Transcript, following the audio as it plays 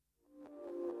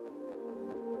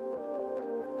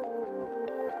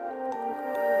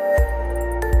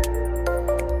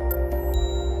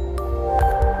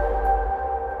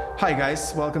Hi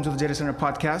guys, welcome to the Data Center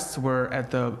Podcast. We're at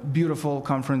the beautiful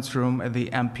conference room at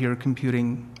the Ampere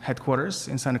Computing headquarters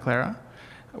in Santa Clara.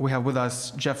 We have with us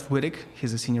Jeff Wittich.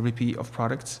 He's a Senior VP of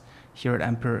Products here at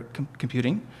Ampere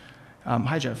Computing.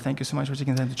 Hi Jeff, thank you so much for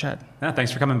taking the time to chat. Yeah,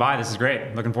 thanks for coming by. This is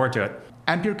great. Looking forward to it.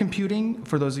 Ampere Computing,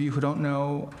 for those of you who don't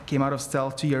know, came out of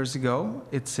stealth 2 years ago.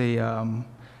 It's a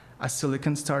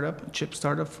silicon startup, chip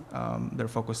startup. They're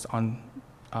focused on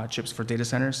chips for data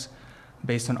centers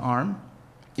based on ARM.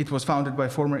 It was founded by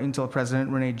former Intel president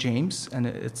Renee James, and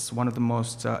it's one of the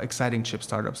most exciting chip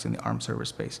startups in the ARM server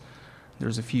space.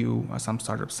 There's a few, some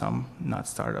startups, some not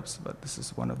startups, but this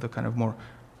is one of the kind of more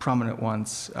prominent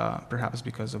ones, perhaps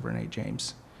because of Renee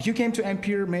James. You came to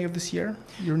Ampere May of this year.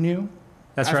 You're new.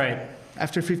 That's right.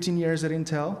 After 15 years at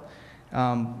Intel.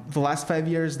 The last 5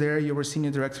 years there, you were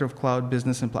Senior Director of Cloud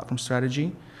Business and Platform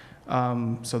Strategy.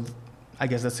 I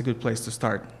guess that's a good place to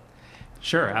start.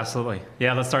 Sure, absolutely.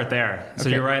 Yeah, let's start there. So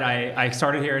You're right. I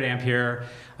started here at Ampere,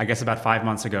 I guess about 5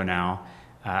 months ago now,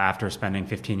 after spending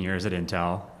 15 years at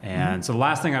Intel. And so the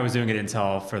last thing I was doing at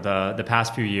Intel for the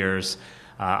past few years,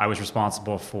 I was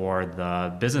responsible for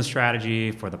the business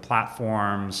strategy, for the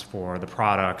platforms, for the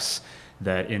products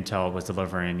that Intel was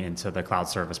delivering into the cloud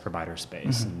service provider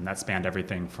space. And that spanned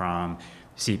everything from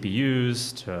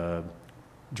CPUs to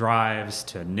drives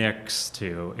to NICs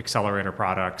to accelerator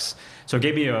products. So it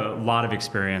gave me a lot of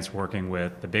experience working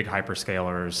with the big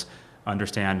hyperscalers,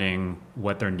 understanding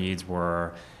what their needs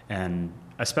were, and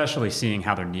especially seeing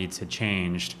how their needs had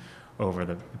changed over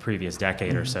the previous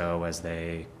decade or so as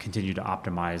they continued to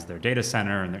optimize their data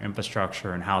center and their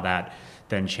infrastructure, and how that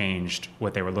then changed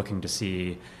what they were looking to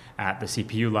see at the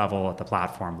CPU level, at the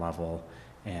platform level.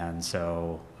 And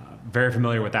so very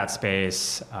familiar with that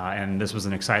space, and this was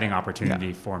an exciting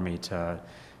opportunity for me to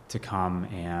come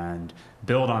and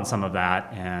build on some of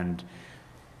that and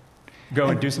go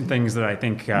and do some things that I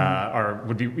think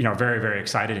would be very, very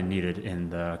excited and needed in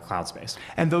the cloud space.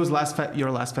 And those your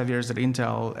last 5 years at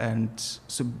Intel, and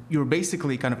so you're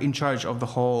basically kind of in charge of the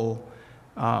whole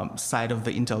side of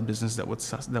the Intel business that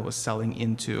was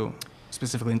selling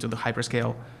specifically into the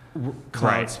hyperscale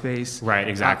cloud space. Right,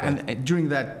 exactly. And during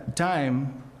that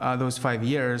time, those 5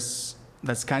 years,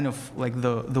 that's kind of like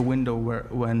the window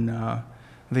when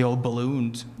they all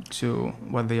ballooned to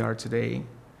what they are today.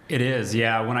 It is,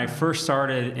 yeah. When I first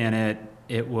started in it,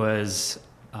 it was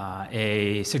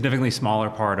a significantly smaller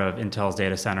part of Intel's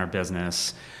data center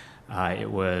business. It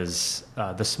was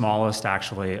the smallest,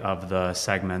 actually, of the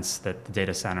segments that the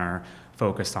data center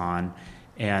focused on.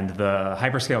 And the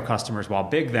hyperscale customers, while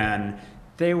big then,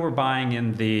 they were buying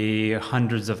in the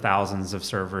hundreds of thousands of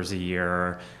servers a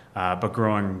year, but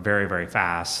growing very, very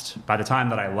fast. By the time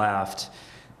that I left,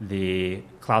 the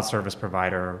cloud service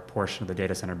provider portion of the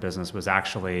data center business was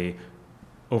actually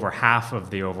over half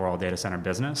of the overall data center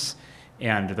business.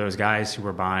 And those guys who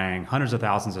were buying hundreds of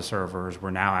thousands of servers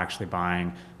were now actually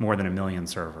buying more than 1 million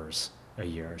servers a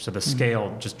year. So the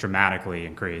scale just dramatically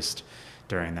increased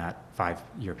during that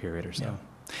 5-year period or so. Yeah.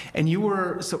 And you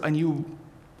were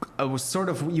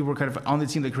you were kind of on the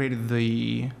team that created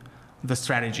the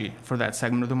strategy for that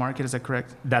segment of the market. Is that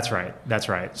correct? That's right.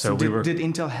 So did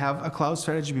Intel have a cloud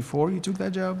strategy before you took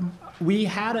that job? We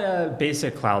had a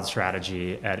basic cloud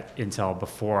strategy at Intel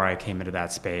before I came into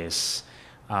that space.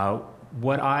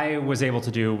 What I was able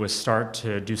to do was start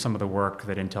to do some of the work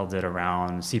that Intel did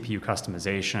around CPU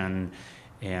customization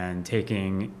and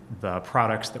taking the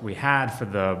products that we had for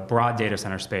the broad data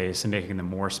center space and making them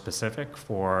more specific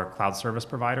for cloud service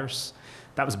providers.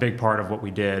 That was a big part of what we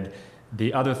did.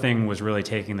 The other thing was really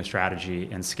taking the strategy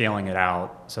and scaling it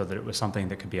out so that it was something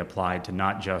that could be applied to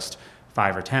not just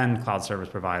 5 or 10 cloud service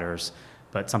providers,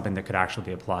 but something that could actually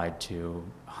be applied to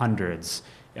hundreds,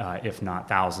 if not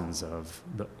thousands, of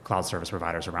the cloud service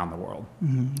providers around the world.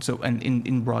 So, and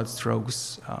in broad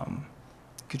strokes,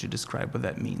 could you describe what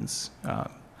that means?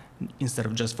 Instead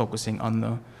of just focusing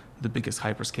on the biggest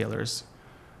hyperscalers,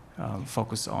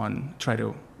 try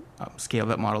to scale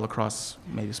that model across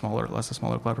maybe smaller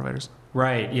cloud providers?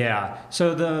 Right, yeah.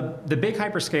 So the big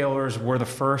hyperscalers were the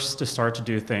first to start to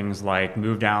do things like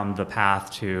move down the path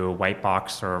to white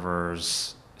box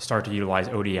servers, start to utilize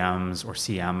ODMs or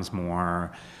CMs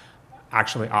more,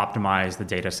 actually optimize the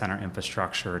data center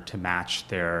infrastructure to match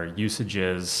their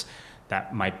usages.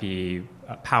 That might be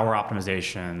power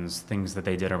optimizations, things that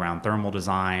they did around thermal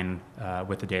design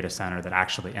with the data center that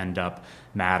actually end up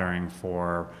mattering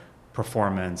for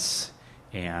performance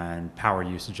and power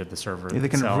usage of the server They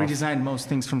kind of redesign most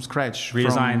things from scratch.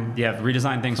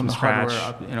 Redesign things from scratch.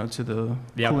 Hardware up, to the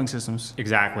cooling systems.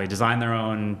 Exactly. Design their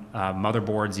own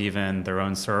motherboards, even their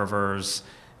own servers.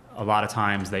 A lot of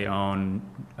times they own,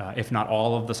 if not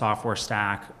all of the software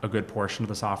stack, a good portion of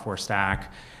the software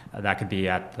stack. That could be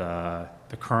at the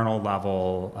kernel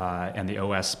level and the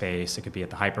OS space. It could be at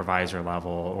the hypervisor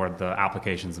level or the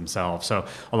applications themselves. So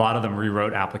a lot of them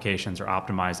rewrote applications or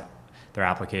optimized their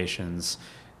applications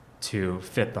to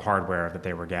fit the hardware that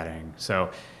they were getting.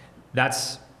 So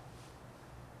that's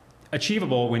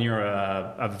achievable when you're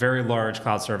a very large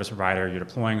cloud service provider. You're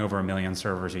deploying over 1 million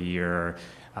servers a year.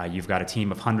 You've got a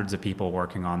team of hundreds of people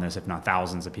working on this, if not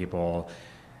thousands of people.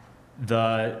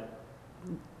 The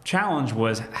challenge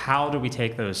was, how do we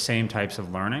take those same types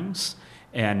of learnings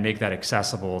and make that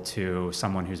accessible to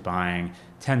someone who's buying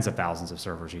tens of thousands of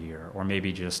servers a year, or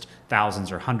maybe just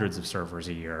thousands or hundreds of servers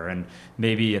a year? And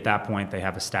maybe at that point they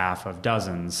have a staff of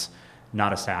dozens,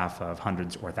 not a staff of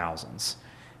hundreds or thousands.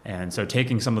 And so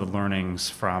taking some of the learnings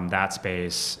from that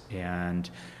space and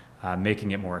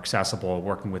making it more accessible,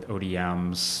 working with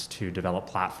ODMs to develop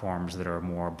platforms that are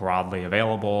more broadly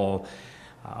available,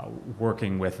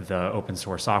 working with the open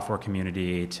source software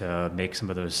community to make some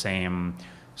of those same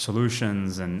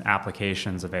solutions and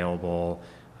applications available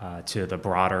to the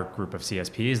broader group of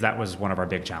CSPs. That was one of our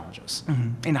big challenges.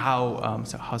 Mm-hmm. And how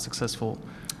successful?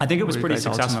 I think it was pretty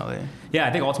successful. Ultimately? Yeah,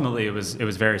 I think ultimately it was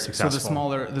very successful.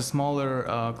 So the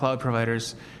smaller cloud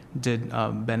providers did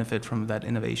benefit from that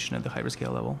innovation at the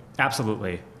hyperscale level.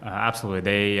 Absolutely, absolutely.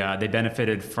 They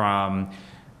benefited from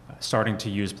starting to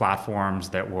use platforms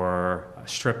that were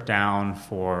stripped down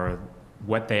for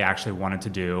what they actually wanted to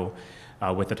do,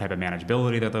 with the type of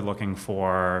manageability that they're looking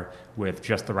for, with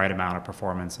just the right amount of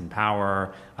performance and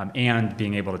power, and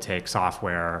being able to take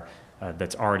software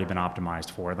that's already been optimized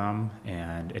for them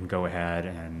and go ahead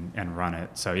and run it.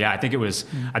 So yeah, I think it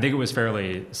was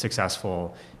fairly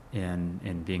successful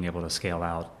in being able to scale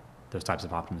out those types of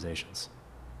optimizations.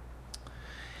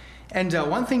 And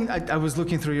one thing, I was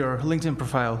looking through your LinkedIn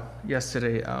profile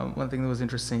yesterday. One thing that was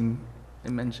interesting,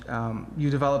 you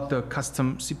developed a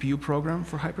custom CPU program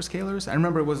for hyperscalers. I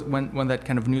remember it was when that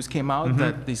kind of news came out, mm-hmm.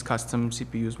 that these custom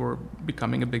CPUs were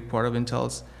becoming a big part of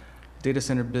Intel's data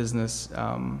center business.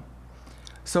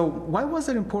 So why was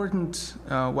it important?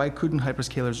 Why couldn't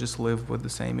hyperscalers just live with the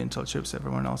same Intel chips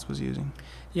everyone else was using?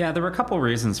 Yeah, there were a couple of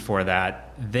reasons for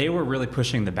that. They were really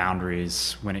pushing the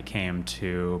boundaries when it came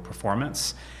to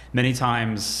performance. Many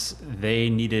times they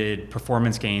needed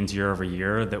performance gains year over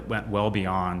year that went well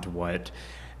beyond what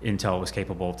Intel was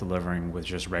capable of delivering with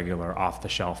just regular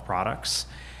off-the-shelf products.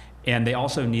 And they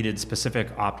also needed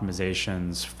specific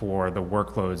optimizations for the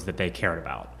workloads that they cared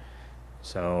about.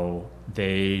 So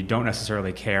they don't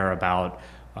necessarily care about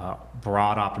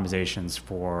broad optimizations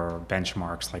for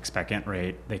benchmarks like spec int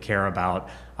rate. They care about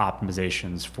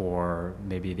optimizations for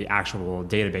maybe the actual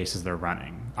databases they're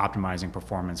running, optimizing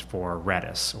performance for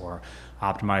Redis, or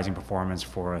optimizing performance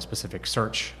for a specific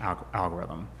search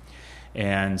algorithm.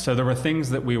 And so there were things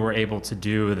that we were able to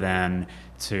do then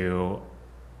to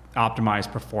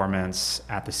optimize performance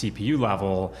at the CPU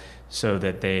level so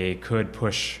that they could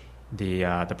push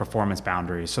the performance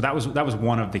boundaries. So that was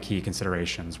one of the key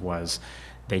considerations, was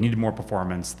they needed more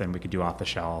performance than we could do off the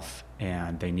shelf,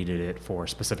 and they needed it for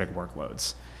specific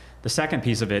workloads. The second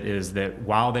piece of it is that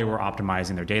while they were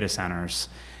optimizing their data centers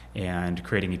and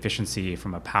creating efficiency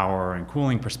from a power and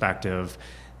cooling perspective,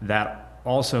 that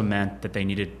also meant that they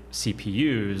needed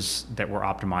CPUs that were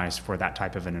optimized for that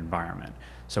type of an environment.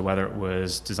 So whether it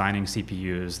was designing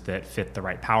CPUs that fit the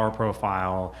right power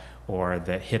profile or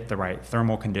that hit the right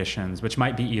thermal conditions, which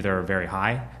might be either very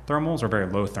high thermals or very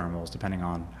low thermals, depending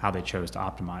on how they chose to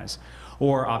optimize,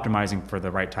 or optimizing for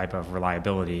the right type of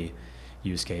reliability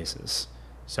use cases.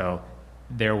 So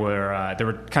there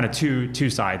were kind of two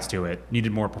sides to it: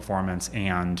 needed more performance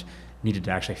and needed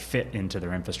to actually fit into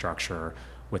their infrastructure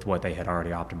with what they had already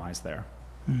optimized there.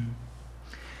 Mm.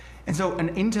 And so,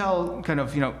 an Intel kind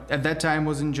of, at that time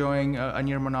was enjoying a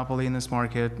near monopoly in this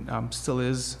market, still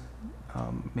is,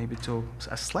 maybe to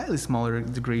a slightly smaller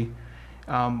degree.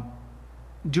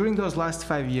 During those last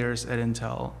 5 years at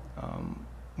Intel,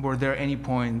 were there any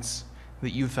points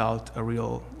that you felt a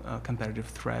real competitive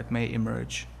threat may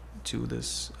emerge to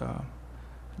this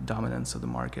dominance of the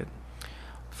market?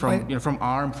 From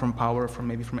ARM, from Power, from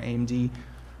AMD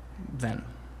then?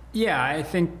 Yeah, I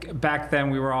think back then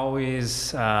we were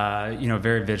always,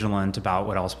 very vigilant about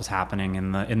what else was happening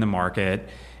in the market,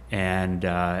 and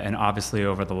obviously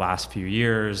over the last few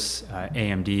years,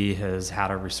 AMD has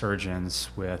had a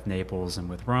resurgence with Naples and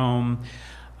with Rome,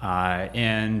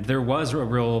 and there was a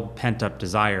real pent-up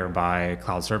desire by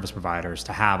cloud service providers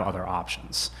to have other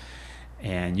options,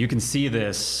 and you can see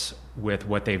this with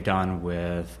what they've done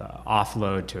with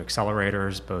offload to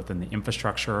accelerators, both in the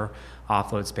infrastructure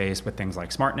offload space with things like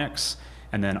SmartNICs,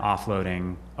 and then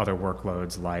offloading other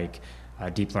workloads like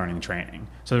deep learning training.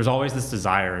 So there's always this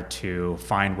desire to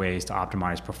find ways to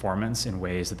optimize performance in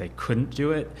ways that they couldn't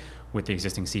do it with the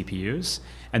existing CPUs.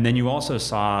 And then you also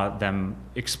saw them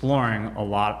exploring a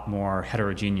lot more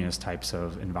heterogeneous types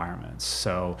of environments.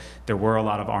 So there were a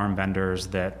lot of ARM vendors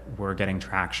that were getting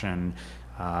traction.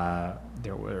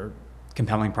 There were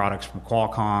compelling products from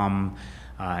Qualcomm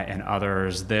and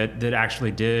others that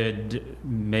actually did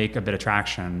make a bit of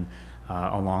traction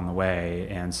along the way.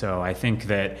 And so I think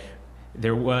that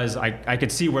there was, I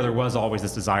could see where there was always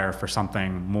this desire for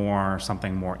something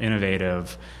more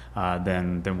innovative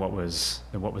than what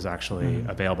was actually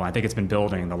available. I think it's been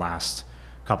building the last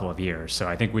couple of years. So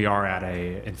I think we are at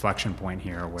a inflection point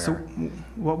here where. So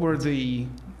what were the,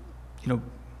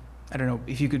 I don't know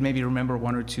if you could maybe remember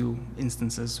one or two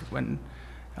instances when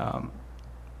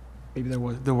maybe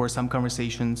there were some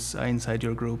conversations inside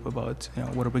your group about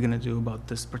what are we going to do about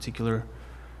this particular.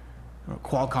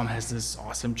 Qualcomm has this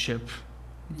awesome chip.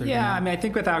 I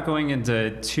think without going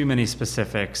into too many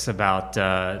specifics about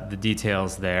the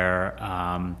details there,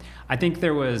 I think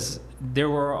there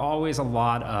were always a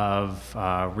lot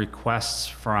of requests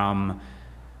from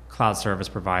cloud service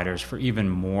providers for even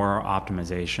more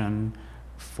optimization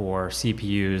for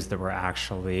CPUs that were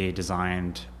actually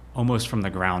designed almost from the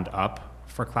ground up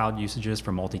for cloud usages,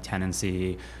 for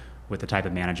multi-tenancy, with the type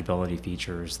of manageability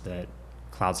features that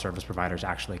cloud service providers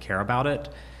actually care about it.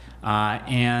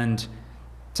 And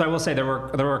so I will say there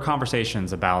were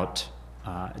conversations about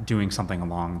doing something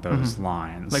along those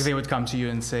lines. Like they would come to you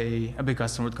and say, a big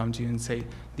customer would come to you and say,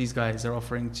 these guys are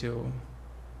offering to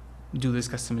do this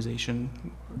customization.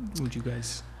 Would you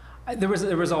guys? There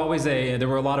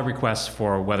were a lot of requests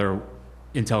for whether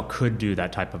Intel could do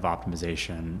that type of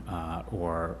optimization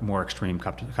or more extreme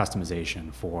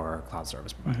customization for cloud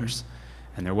service providers.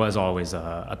 And there was always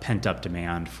a pent-up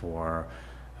demand for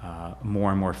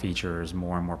more and more features,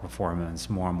 more and more performance,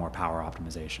 more and more power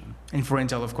optimization. And for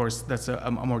Intel, of course, that's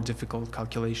a more difficult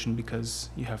calculation because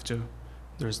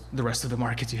there's the rest of the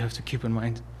market you have to keep in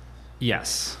mind.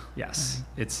 Yes.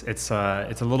 It's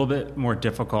a little bit more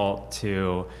difficult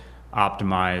to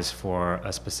optimize for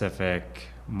a specific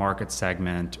market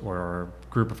segment or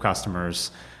group of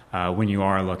customers when you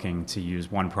are looking to use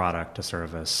one product to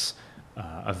service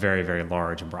a very, very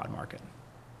large and broad market.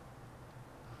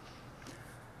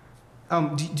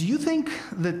 Do you think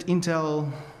that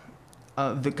Intel,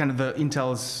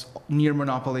 Intel's near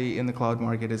monopoly in the cloud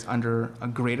market is under a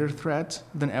greater threat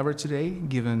than ever today,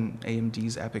 given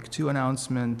AMD's EPYC 2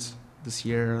 announcement this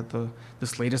year,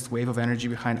 this latest wave of energy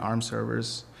behind ARM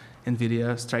servers,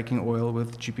 NVIDIA striking oil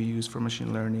with GPUs for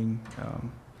machine learning,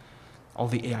 all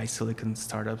the AI silicon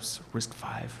startups,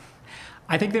 RISC-V?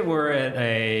 I think that we're at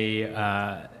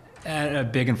a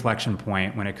big inflection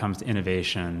point when it comes to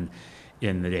innovation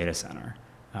in the data center,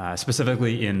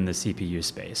 specifically in the CPU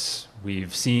space.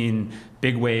 We've seen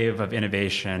big wave of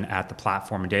innovation at the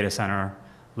platform and data center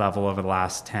level over the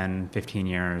last 10, 15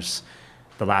 years.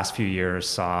 The last few years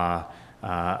saw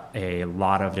a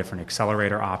lot of different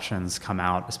accelerator options come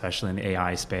out, especially in the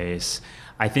AI space.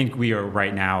 I think we are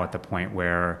right now at the point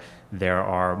where there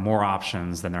are more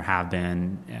options than there have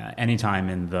been any time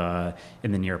in the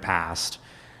near past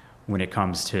when it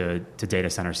comes to data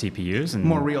center CPUs. And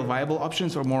more real viable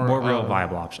options or more real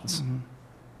viable options.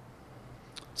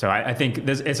 So I think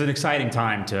it's an exciting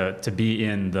time to be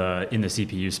in the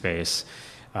CPU space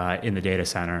in the data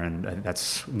center, and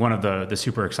that's one of the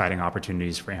super exciting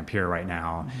opportunities for Ampere right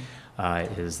now.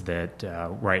 Is that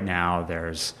right now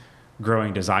there's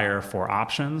growing desire for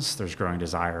options, there's growing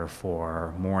desire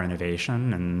for more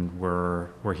innovation, and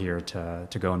we're here to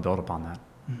go and build upon that.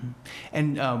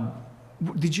 And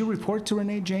did you report to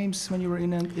Renee James when you were in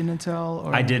Intel?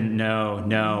 Or I didn't know.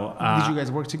 No. Did you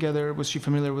guys work together? Was she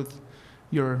familiar with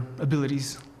your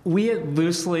abilities? We had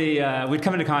we'd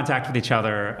come into contact with each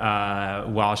other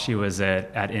while she was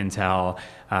at Intel,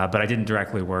 but I didn't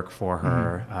directly work for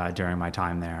her during my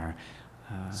time there.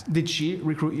 Did she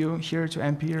recruit you here to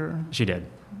Ampere? She did.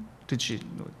 Did she?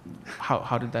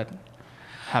 How did that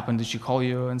happen? Did she call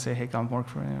you and say, "Hey, come work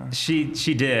for me"? Or?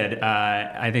 She did.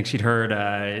 I think she'd heard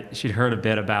a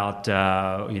bit about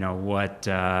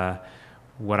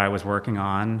what I was working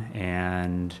on,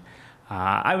 and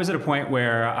I was at a point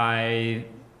where I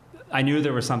knew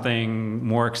there was something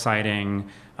more exciting,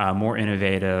 more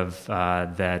innovative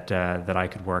that I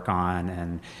could work on,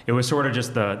 and it was sort of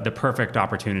just the perfect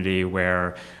opportunity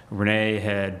where Renee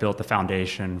had built the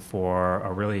foundation for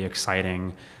a really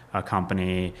exciting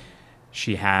company.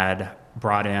 She had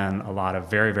brought in a lot of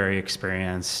very, very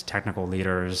experienced technical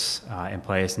leaders in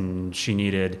place, and she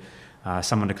needed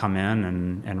someone to come in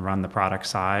and run the product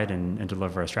side and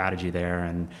deliver a strategy there.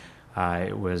 And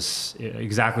it was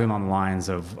exactly along the lines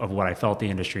of what I felt the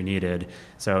industry needed.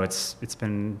 So it's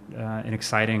been an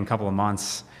exciting couple of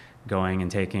months going and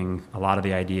taking a lot of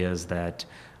the ideas that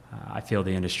I feel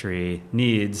the industry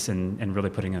needs and really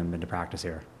putting them into practice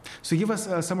here. So give us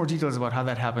some more details about how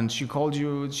that happened. She called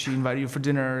you, she invited you for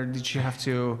dinner. Did she have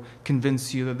to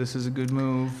convince you that this is a good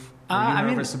move? Were you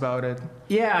nervous about it?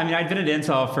 Yeah, I mean, I'd been at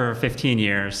Intel for 15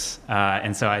 years,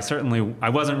 and so I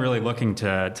wasn't really looking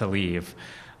to leave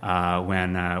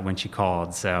when she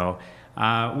called. So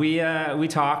we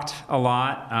talked a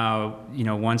lot.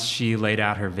 Once she laid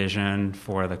out her vision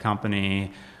for the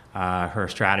company, her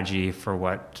strategy for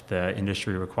what the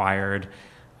industry required,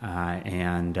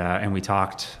 and we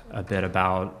talked a bit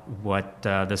about what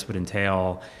this would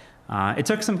entail. It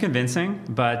took some convincing,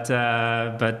 but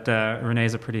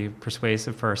Renee's a pretty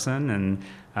persuasive person,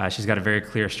 and she's got a very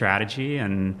clear strategy.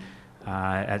 And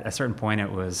at a certain point, it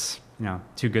was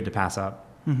too good to pass up.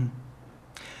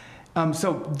 Mm-hmm.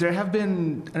 So there have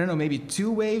been, I don't know, maybe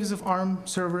 2 waves of ARM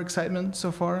server excitement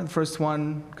so far. The first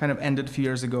one kind of ended a few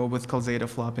years ago with Calzada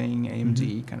flopping,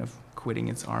 AMD kind of quitting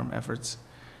its ARM efforts.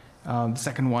 The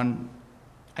second one,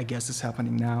 I guess, is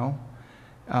happening now.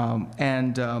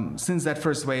 Since that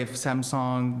first wave,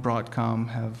 Samsung, Broadcom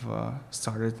have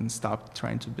started and stopped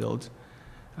trying to build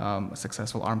a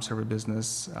successful ARM server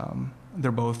business.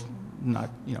 They're both not,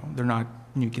 they're not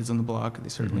new kids on the block. They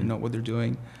certainly know what they're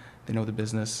doing. They know the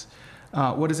business.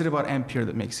 What is it about Ampere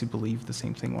that makes you believe the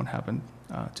same thing won't happen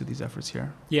to these efforts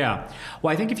here? Yeah.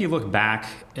 Well, I think if you look back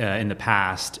in the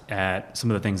past at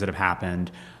some of the things that have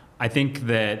happened, I think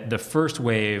that the first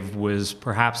wave was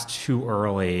perhaps too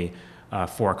early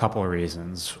for a couple of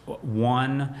reasons.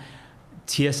 One,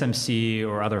 TSMC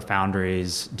or other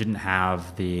foundries didn't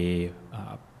have the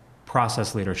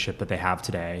process leadership that they have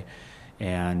today.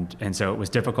 And so it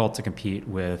was difficult to compete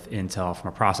with Intel from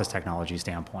a process technology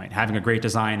standpoint. Having a great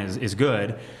design is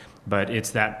good, but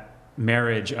it's that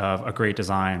marriage of a great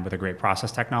design with a great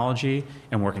process technology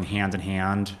and working hand in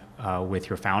hand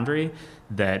with your foundry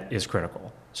that is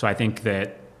critical. So I think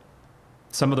that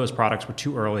some of those products were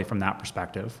too early from that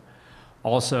perspective.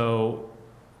 Also,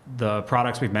 the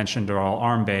products we've mentioned are all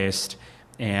ARM-based,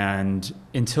 and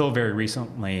until very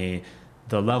recently,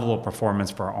 the level of performance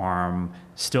for ARM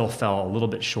still fell a little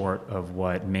bit short of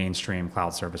what mainstream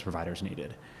cloud service providers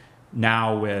needed.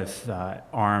 Now with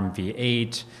ARM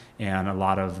v8 and a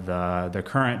lot of the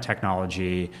current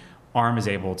technology, ARM is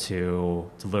able to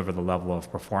deliver the level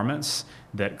of performance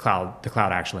that the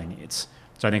cloud actually needs.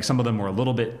 So I think some of them were a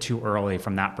little bit too early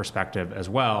from that perspective as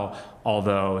well,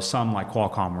 although some like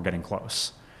Qualcomm were getting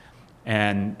close.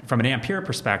 And from an Ampere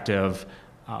perspective,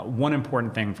 one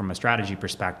important thing from a strategy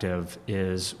perspective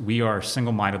is we are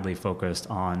single-mindedly focused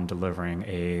on delivering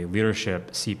a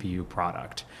leadership CPU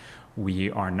product.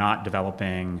 We are not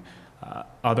developing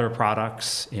other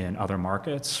products in other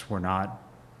markets. We're not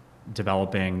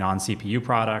developing non-CPU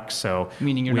products. So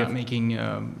meaning you're not making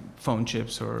phone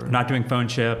chips or... Not doing phone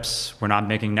chips. We're not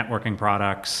making networking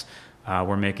products.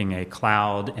 We're making a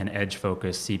cloud and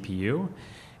edge-focused CPU.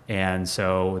 And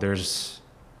so there's,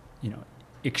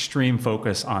 extreme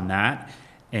focus on that.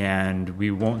 And we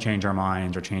won't change our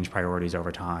minds or change priorities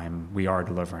over time. We are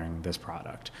delivering this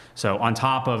product. So on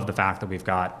top of the fact that we've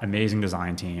got amazing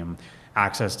design team,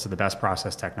 access to the best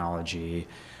process technology,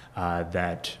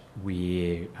 that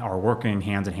we are working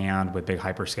hand in hand with big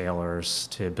hyperscalers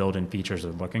to build in features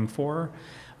they're looking for,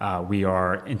 we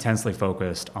are intensely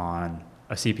focused on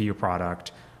a CPU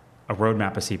product, a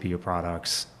roadmap of CPU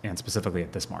products, and specifically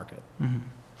at this market. Mm-hmm.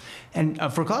 And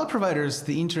for cloud providers,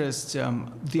 the interest,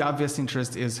 the obvious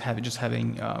interest is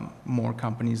having more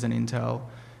companies than Intel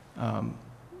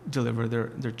deliver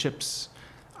their chips.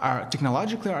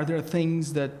 Technologically, are there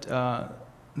things that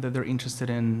they're interested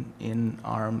in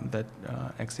ARM that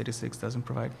x86 doesn't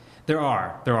provide? There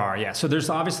are, yeah. So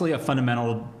there's obviously a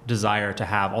fundamental desire to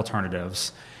have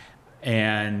alternatives,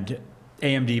 and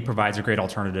AMD provides a great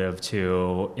alternative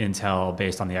to Intel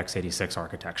based on the x86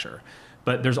 architecture.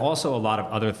 But there's also a lot of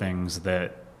other things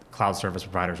that cloud service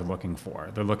providers are looking for.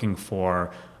 They're looking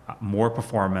for more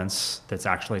performance that's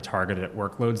actually targeted at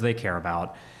workloads they care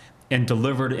about and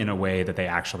delivered in a way that they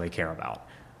actually care about.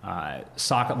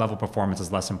 Socket level performance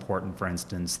is less important, for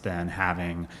instance, than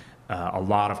having a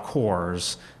lot of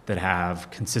cores that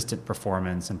have consistent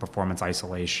performance and performance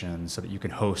isolation so that you can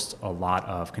host a lot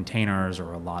of containers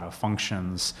or a lot of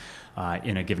functions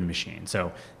in a given machine.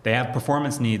 So they have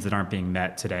performance needs that aren't being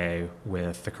met today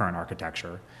with the current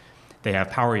architecture. They have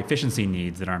power efficiency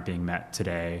needs that aren't being met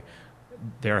today.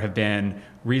 There have been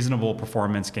reasonable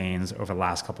performance gains over the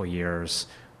last couple of years,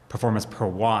 performance per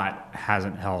watt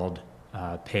hasn't held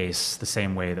pace the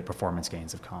same way that performance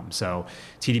gains have come. So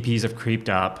TDPs have creeped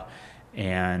up,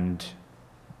 and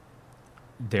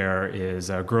there is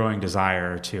a growing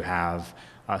desire to have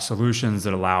solutions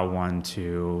that allow one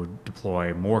to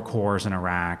deploy more cores in a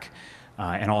rack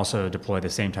and also deploy the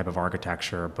same type of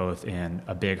architecture both in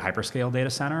a big hyperscale data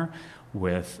center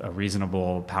with a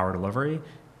reasonable power delivery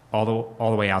all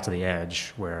the way out to the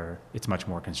edge where it's much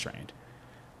more constrained.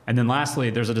 And then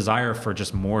lastly, there's a desire for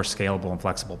just more scalable and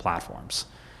flexible platforms.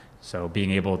 So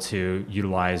being able to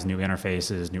utilize new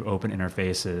interfaces, new open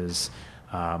interfaces,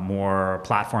 more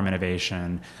platform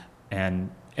innovation, and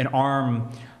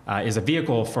ARM is a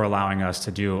vehicle for allowing us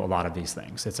to do a lot of these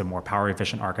things. It's a more power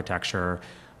efficient architecture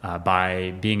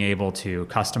by being able to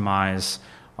customize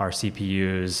our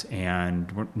CPUs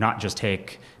and not just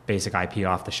take basic IP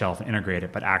off the shelf and integrate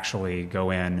it, but actually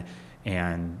go in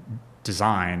and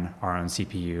design our own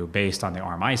CPU based on the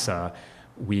ARM ISA.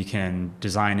 We can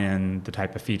design in the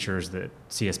type of features that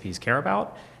CSPs care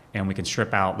about, and we can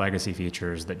strip out legacy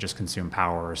features that just consume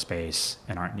power or space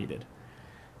and aren't needed.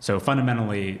 So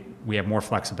fundamentally, we have more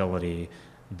flexibility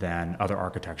than other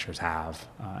architectures have,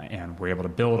 and we're able to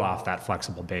build off that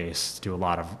flexible base to do a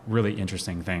lot of really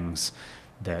interesting things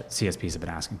that CSPs have been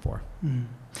asking for. Mm.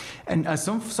 And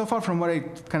so far from what I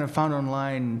kind of found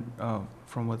online,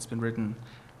 from what's been written,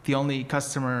 the only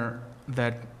customer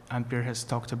that Ampere has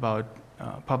talked about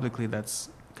publicly that's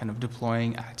kind of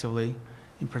deploying actively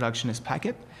in production is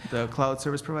Packet, the cloud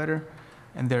service provider,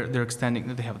 and they're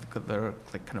extending. They have their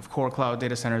like kind of core cloud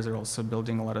data centers. They're also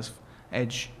building a lot of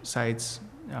edge sites.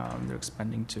 They're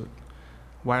expanding to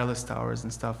wireless towers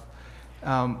and stuff.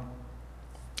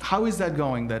 How is that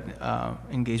going? That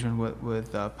engagement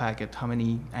with Packet? How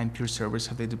many Ampere servers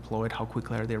have they deployed? How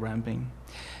quickly are they ramping?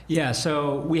 Yeah,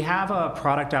 so we have a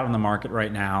product out in the market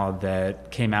right now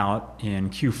that came out in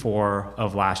Q4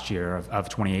 of last year, of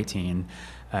 2018.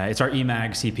 It's our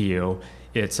eMAG CPU.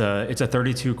 It's a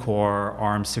 32-core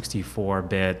ARM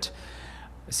 64-bit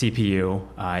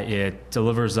CPU. It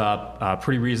delivers up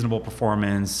pretty reasonable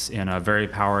performance in a very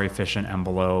power-efficient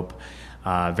envelope,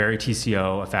 very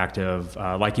TCO effective.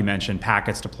 Like you mentioned,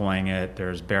 Packet's deploying it.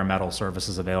 There's bare metal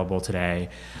services available today.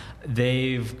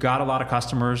 They've got a lot of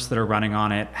customers that are running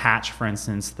on it. Hatch, for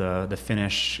instance, the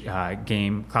Finnish cloud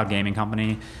gaming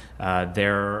company,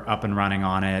 they're up and running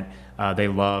on it. They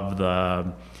love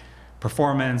the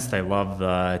performance. They love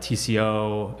the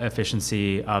TCO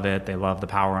efficiency of it. They love the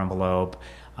power envelope.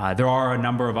 There are a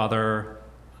number of other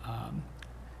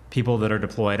people that are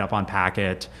deployed up on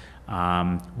Packet.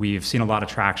 We've seen a lot of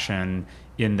traction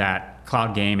in that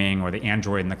cloud gaming or the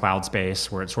Android in the cloud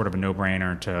space, where it's sort of a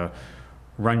no-brainer to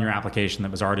run your application that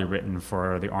was already written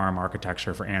for the ARM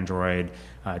architecture for Android,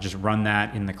 just run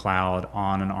that in the cloud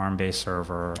on an ARM-based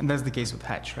server. And that's the case with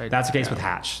Hatch, right? That's the case with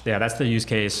Hatch. Yeah, that's the use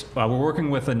case. We're working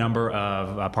with a number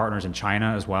of partners in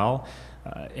China as well.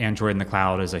 Android in the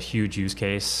cloud is a huge use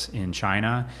case in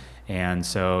China. And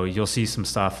so you'll see some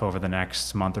stuff over the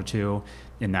next month or two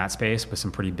in that space with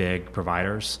some pretty big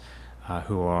providers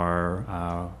who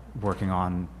are working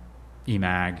on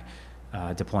eMAG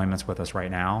deployments with us right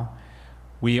now.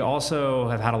 We also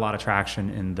have had a lot of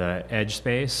traction in the edge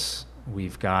space.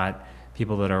 We've got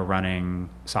people that are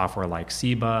running software like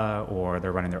CIBA, or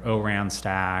they're running their ORAN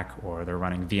stack, or they're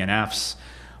running VNFs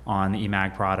on the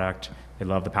eMAG product. They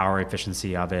love the power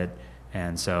efficiency of it.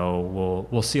 And so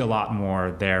we'll see a lot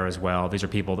more there as well. These are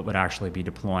people that would actually be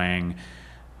deploying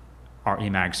our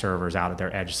eMAG servers out at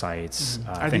their edge sites.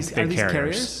 Mm-hmm. Are these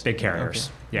carriers? Big carriers.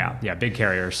 Okay. Yeah, big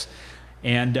carriers.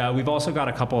 And we've also got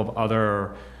a couple of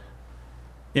other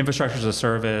infrastructure as a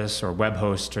service or web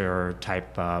hoster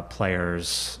type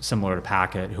players similar to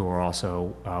Packet who are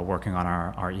also working on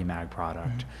our eMAG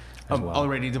product as well.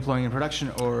 Already deploying in production,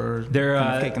 or they're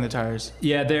kind of kicking the tires?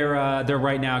 Yeah, they're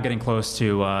right now getting close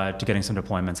to getting some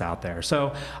deployments out there.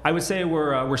 So I would say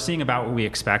we're seeing about what we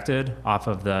expected off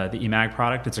of the eMAG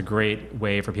product. It's a great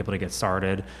way for people to get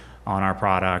started on our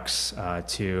products,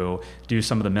 to do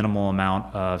some of the minimal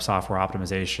amount of software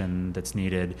optimization that's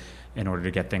needed in order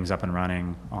to get things up and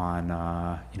running on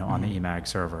on the eMAG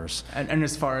servers. And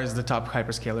as far as the top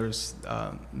hyperscalers,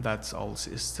 that's all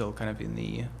is still kind of in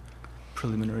the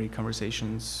preliminary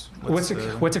conversations. What's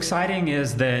exciting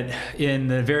is that in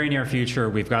the very near future,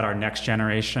 we've got our next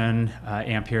generation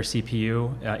Ampere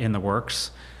CPU in the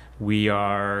works. We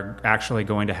are actually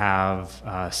going to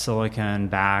have silicon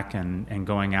back and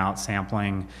going out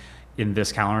sampling in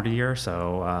this calendar year.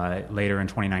 So later in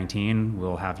 2019,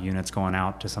 we'll have units going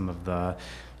out to some of the,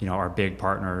 our big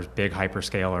partners, big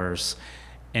hyperscalers.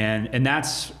 And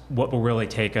that's what will really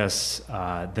take us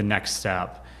the next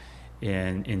step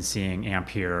in seeing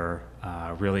Ampere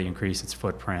really increase its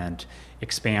footprint,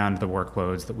 expand the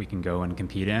workloads that we can go and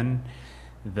compete in.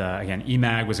 Again,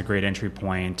 eMag was a great entry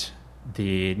point.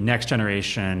 The next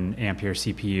generation Ampere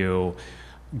CPU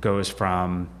goes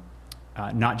from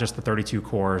not just the 32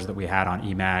 cores that we had on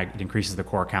eMag, it increases the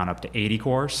core count up to 80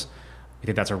 cores. We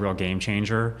think that's a real game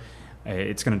changer.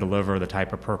 It's going to deliver the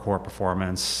type of per core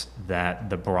performance that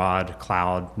the broad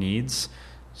cloud needs.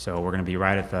 So we're going to be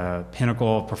right at the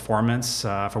pinnacle of performance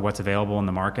for what's available in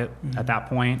the market at that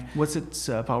point. What's its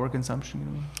power consumption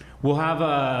going to be? We'll have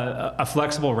a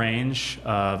flexible range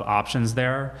of options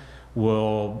there.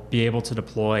 We'll be able to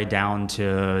deploy down to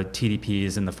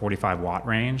TDPs in the 45 watt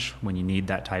range when you need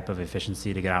that type of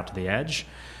efficiency to get out to the edge,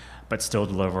 but still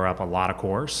deliver up a lot of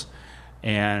cores.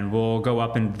 And we'll go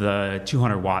up into the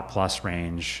 200 watt plus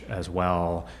range as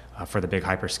well for the big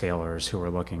hyperscalers who are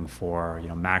looking for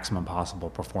maximum possible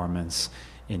performance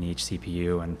in each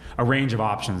CPU, and a range of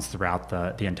options throughout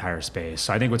the entire space.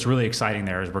 So I think what's really exciting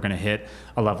there is we're going to hit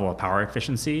a level of power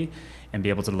efficiency and be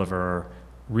able to deliver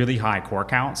really high core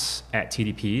counts at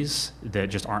TDPs that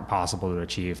just aren't possible to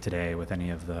achieve today with any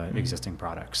of the existing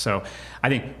products. So I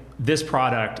think this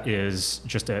product is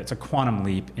it's a quantum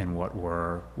leap in what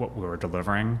we're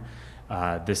delivering.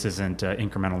 This isn't an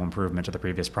incremental improvement to the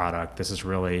previous product. This is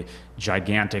really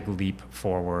gigantic leap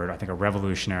forward, I think a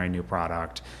revolutionary new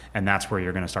product, and that's where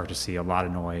you're going to start to see a lot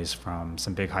of noise from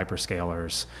some big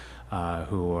hyperscalers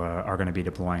who are going to be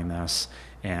deploying this.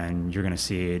 And you're going to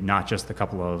see not just the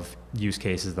couple of use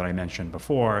cases that I mentioned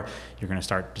before, you're going to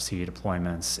start to see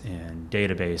deployments in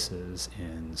databases,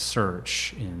 in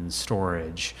search, in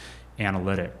storage,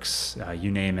 analytics,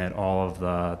 you name it, all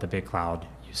of the big cloud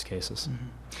use cases.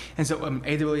 And so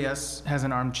AWS has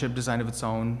an ARM chip design of its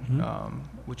own,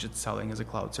 which it's selling as a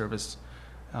cloud service.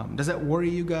 Does that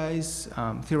worry you guys?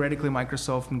 Theoretically,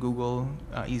 Microsoft and Google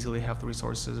easily have the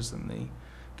resources and the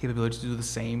capability to do the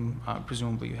same.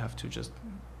 Presumably you have to just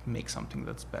make something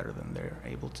that's better than they're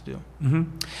able to do.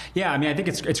 Yeah, I mean, I think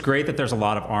it's great that there's a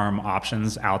lot of ARM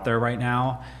options out there right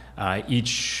now.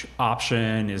 Each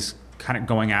option is kind of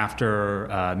going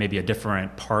after maybe a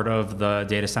different part of the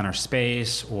data center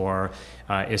space, or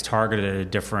is targeted at a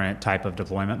different type of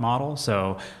deployment model.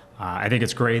 So I think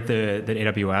it's great that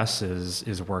AWS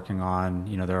is working on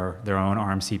their own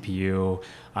ARM CPU.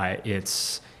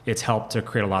 It's helped to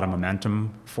create a lot of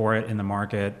momentum for it in the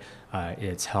market.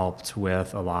 It's helped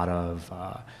with a lot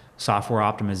of software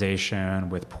optimization,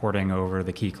 with porting over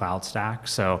the key cloud stack.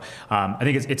 So I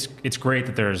think it's great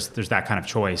that there's that kind of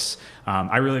choice.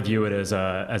 I really view it as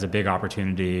a big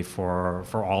opportunity for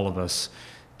all of us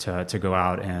to go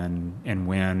out and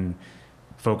win.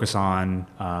 Focus on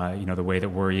the way that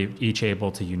we're each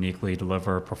able to uniquely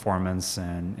deliver performance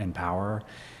and power.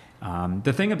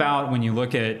 The thing about when you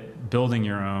look at building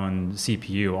your own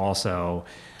CPU also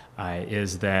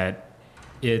is that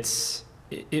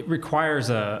it requires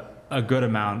a good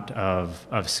amount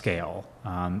of scale.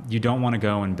 You don't want to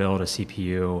go and build a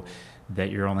CPU that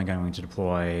you're only going to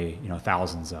deploy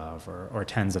thousands of or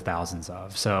tens of thousands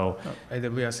of. So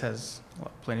AWS has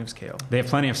plenty of scale. They have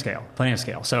plenty of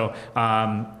scale. So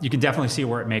you can definitely see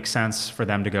where it makes sense for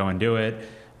them to go and do it.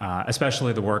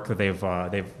 Especially the work that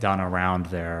they've done around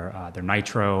their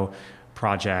Nitro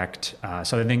project.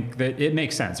 So I think that it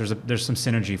makes sense. There's some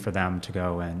synergy for them to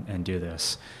go and do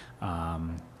this.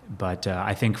 But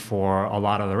I think for a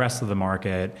lot of the rest of the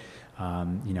market,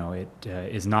 it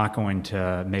is not going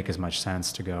to make as much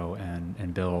sense to go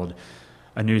and build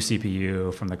a new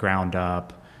CPU from the ground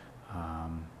up.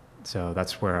 So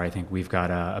that's where I think we've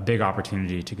got a big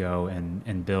opportunity to go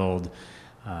and build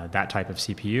that type of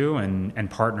CPU and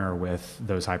partner with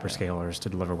those hyperscalers to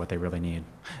deliver what they really need.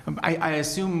 I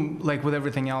assume, like with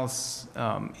everything else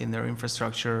in their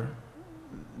infrastructure,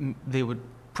 they would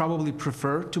probably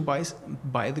prefer to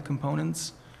buy the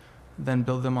components than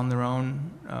build them on their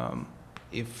own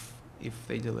if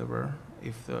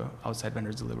the outside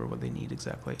vendors deliver what they need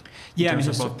exactly. Yeah, in terms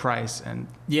of both price and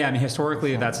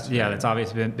historically that's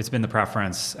obviously it's been the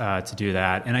preference to do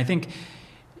that, and I think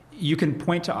you can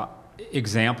point to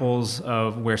examples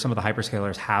of where some of the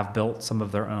hyperscalers have built some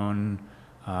of their own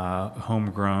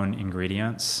homegrown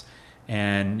ingredients,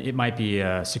 and it might be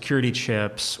security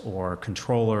chips or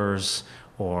controllers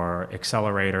or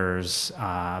accelerators,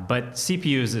 but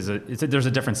CPUs there's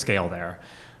a different scale there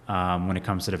when it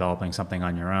comes to developing something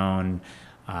on your own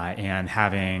and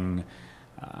having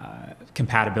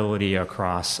compatibility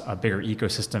across a bigger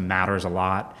ecosystem matters a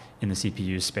lot in the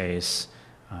CPU space.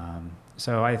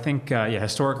 So I think,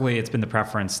 historically it's been the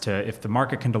preference to, if the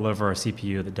market can deliver a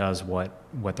CPU that does what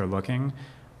they're looking,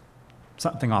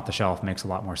 something off the shelf makes a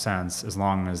lot more sense as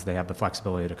long as they have the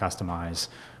flexibility to customize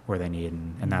where they need,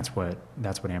 and that's what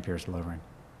Ampere is delivering.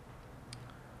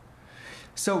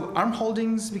 So ARM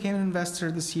Holdings became an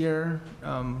investor this year.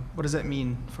 What does that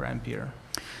mean for Ampere?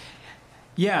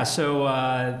 Yeah,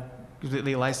 so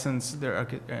they license their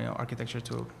architecture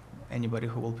to anybody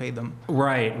who will pay them.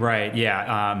 Right,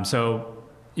 yeah. So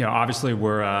obviously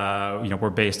we're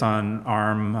based on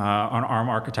ARM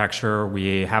architecture.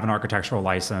 We have an architectural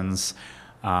license.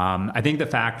 I think the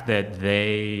fact that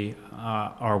they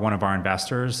are one of our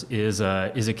investors is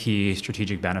a key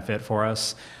strategic benefit for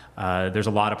us. There's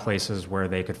a lot of places where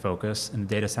they could focus in the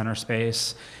data center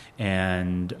space,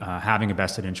 and having a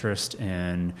vested interest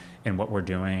in what we're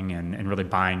doing and really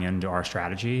buying into our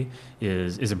strategy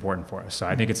is important for us. So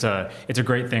I think it's a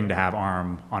great thing to have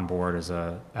ARM on board as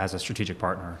a strategic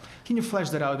partner. Can you flesh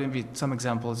that out? Maybe some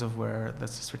examples of where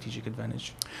that's a strategic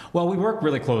advantage. Well, we work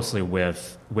really closely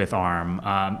with ARM.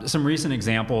 Some recent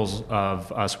examples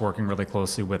of us working really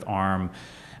closely with ARM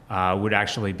would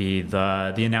actually be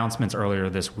the announcements earlier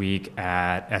this week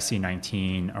at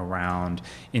SC19 around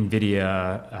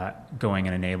NVIDIA going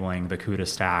and enabling the CUDA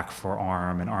stack for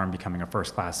ARM, and ARM becoming a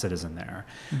first-class citizen there.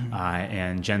 Mm-hmm.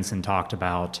 And Jensen talked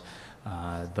about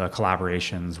the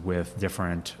collaborations with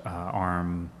different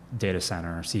ARM data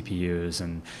center CPUs,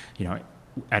 and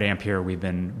at Ampere we've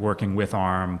been working with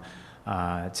ARM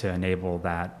to enable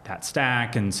that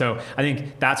stack. And so I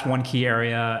think that's one key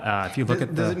area. If you look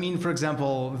at does it mean, for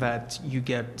example, that you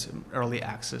get early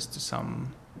access to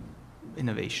some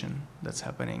innovation that's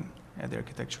happening at the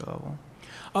architecture level?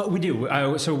 We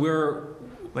do. So we're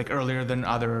like earlier than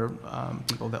other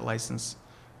people that license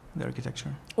the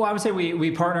architecture? Well, I would say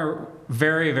we partner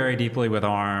very, very deeply with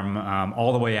ARM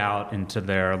all the way out into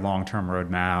their long-term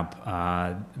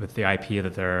roadmap with the IP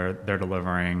that they're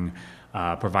delivering,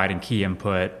 providing key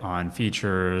input on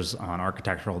features, on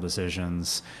architectural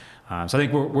decisions. So I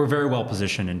think we're very well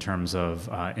positioned in terms of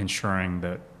ensuring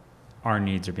that our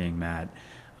needs are being met.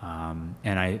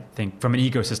 And I think from an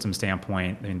ecosystem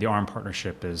standpoint, the ARM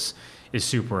partnership is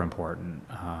super important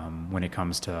when it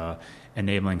comes to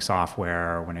enabling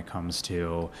software, when it comes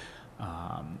to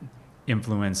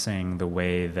influencing the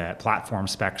way that platform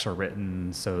specs are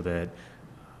written so that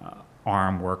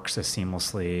ARM works as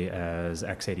seamlessly as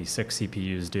x86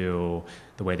 CPUs do,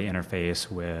 the way they interface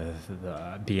with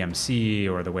the BMC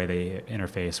or the way they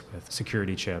interface with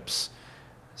security chips.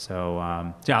 So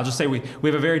I'll just say we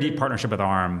have a very deep partnership with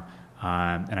ARM,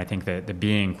 and I think that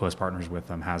being close partners with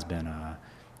them has been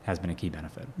a key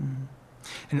benefit. Mm-hmm.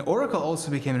 And Oracle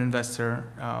also became an investor,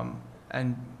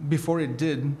 and before it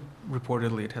did,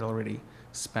 reportedly it had already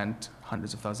spent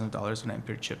hundreds of thousands of dollars on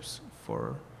Ampere chips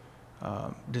for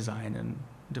design and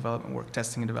development work,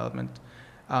 testing and development.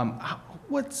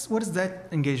 What is that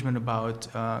engagement about?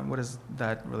 What does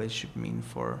that relationship mean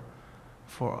for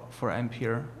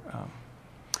Ampere?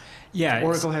 Yeah,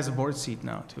 Oracle has a board seat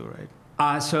now too,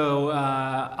 right? So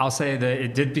I'll say that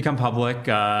it did become public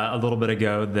a little bit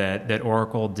ago that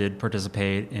Oracle did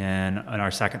participate in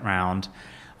our second round.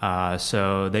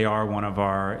 So they are one of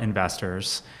our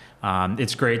investors.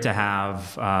 It's great to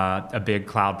have a big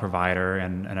cloud provider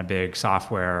and a big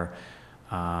software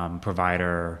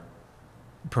provider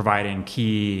providing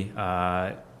key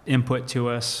input to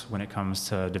us when it comes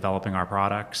to developing our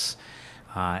products.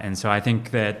 And so I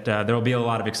think that there will be a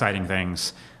lot of exciting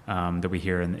things that we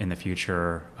hear in the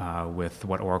future with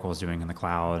what Oracle is doing in the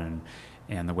cloud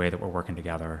and the way that we're working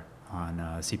together on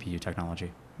CPU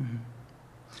technology. Mm-hmm.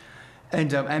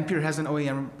 And Ampere has an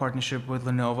OEM partnership with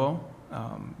Lenovo.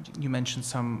 You mentioned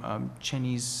some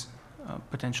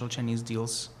potential Chinese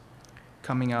deals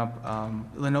coming up.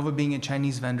 Lenovo being a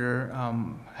Chinese vendor,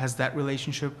 has that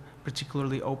relationship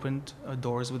particularly opened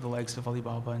doors with the likes of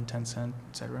Alibaba and Tencent,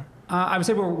 et cetera? I would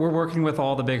say we're working with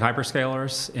all the big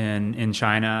hyperscalers in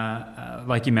China.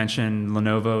 Like you mentioned,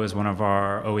 Lenovo is one of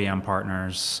our OEM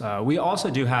partners. We also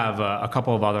do have a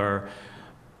couple of other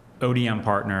ODM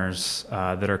partners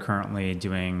that are currently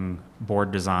doing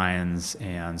board designs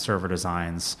and server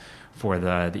designs for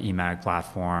the eMAG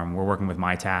platform. We're working with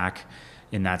MyTac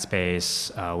in that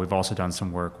space. We've also done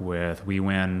some work with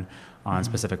WeWin on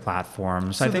specific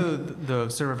platforms. So I think the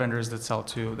server vendors that sell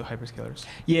to the hyperscalers.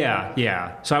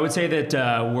 Yeah. So I would say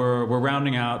that we're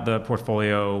rounding out the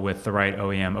portfolio with the right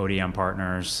OEM, ODM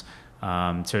partners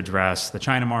to address the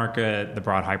China market, the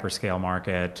broad hyperscale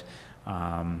market,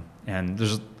 and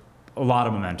there's a lot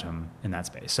of momentum in that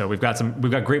space. So we've got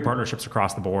great partnerships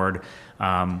across the board.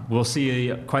 We'll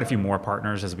see quite a few more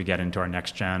partners as we get into our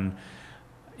next gen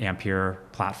Ampere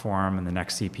platform and the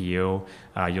next CPU.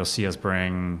 You'll see us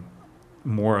bring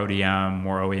more ODM,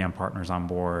 more OEM partners on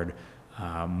board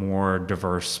more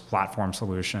diverse platform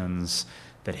solutions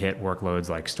that hit workloads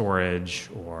like storage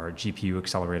or GPU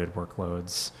accelerated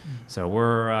workloads. So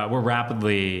we're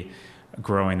rapidly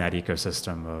growing that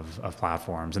ecosystem of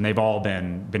platforms, and they've all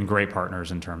been great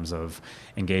partners in terms of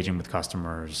engaging with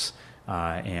customers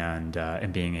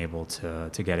and being able to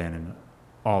get in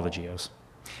all the geos.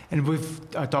 And we've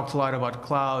talked a lot about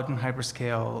cloud and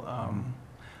hyperscale.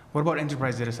 What about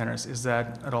enterprise data centers? Is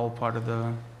that at all part of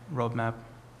the roadmap?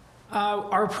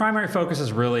 Our primary focus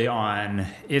is really on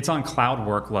cloud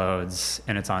workloads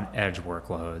and it's on edge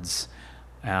workloads.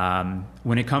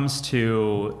 When it comes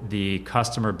to the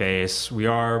customer base, we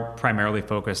are primarily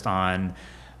focused on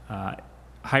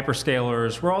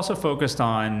hyperscalers. We're also focused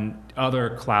on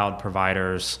other cloud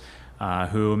providers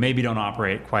who maybe don't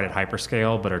operate quite at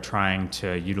hyperscale, but are trying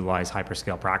to utilize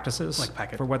hyperscale practices like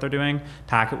Packet for what they're doing.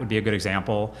 Packet would be a good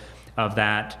example of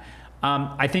that.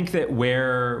 I think that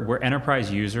where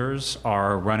enterprise users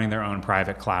are running their own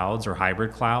private clouds or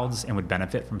hybrid clouds and would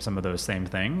benefit from some of those same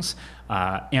things,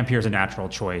 Ampere is a natural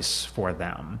choice for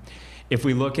them. If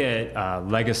we look at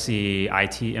legacy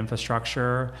IT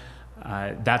infrastructure,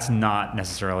 that's not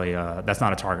necessarily that's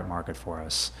not a target market for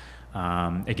us.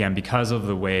 Again, because of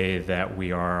the way that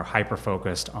we are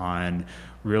hyper-focused on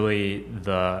really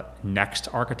the next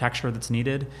architecture that's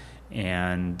needed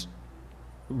and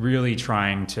really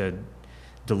trying to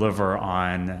deliver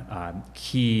on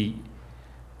key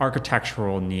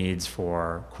architectural needs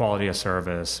for quality of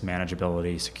service,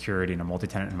 manageability, security in a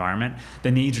multi-tenant environment.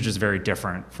 The needs are just very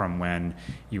different from when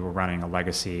you were running a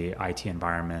legacy IT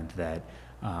environment that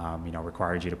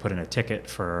required you to put in a ticket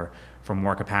for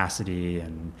more capacity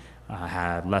and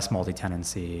had less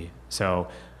multi-tenancy. So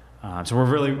we're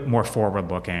really more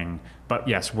forward-looking. But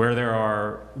yes, where there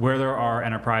are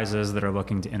enterprises that are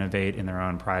looking to innovate in their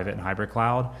own private and hybrid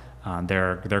cloud,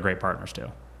 they're great partners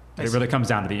too. It really comes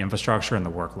down to the infrastructure and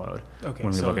the workload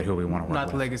when we look at who we want to work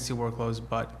with. Not legacy workloads,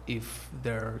 but if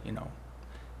they're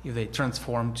if they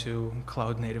transform to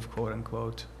cloud native, quote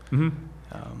unquote.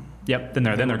 Yep. Then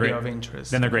they're great. Of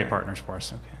interest. Then they're great partners for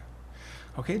us.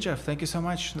 Okay, Jeff. Thank you so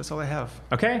much. That's all I have.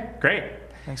 Okay. Great.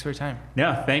 Thanks for your time.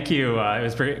 Yeah. Thank you. It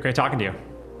was great talking to you.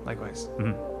 Likewise.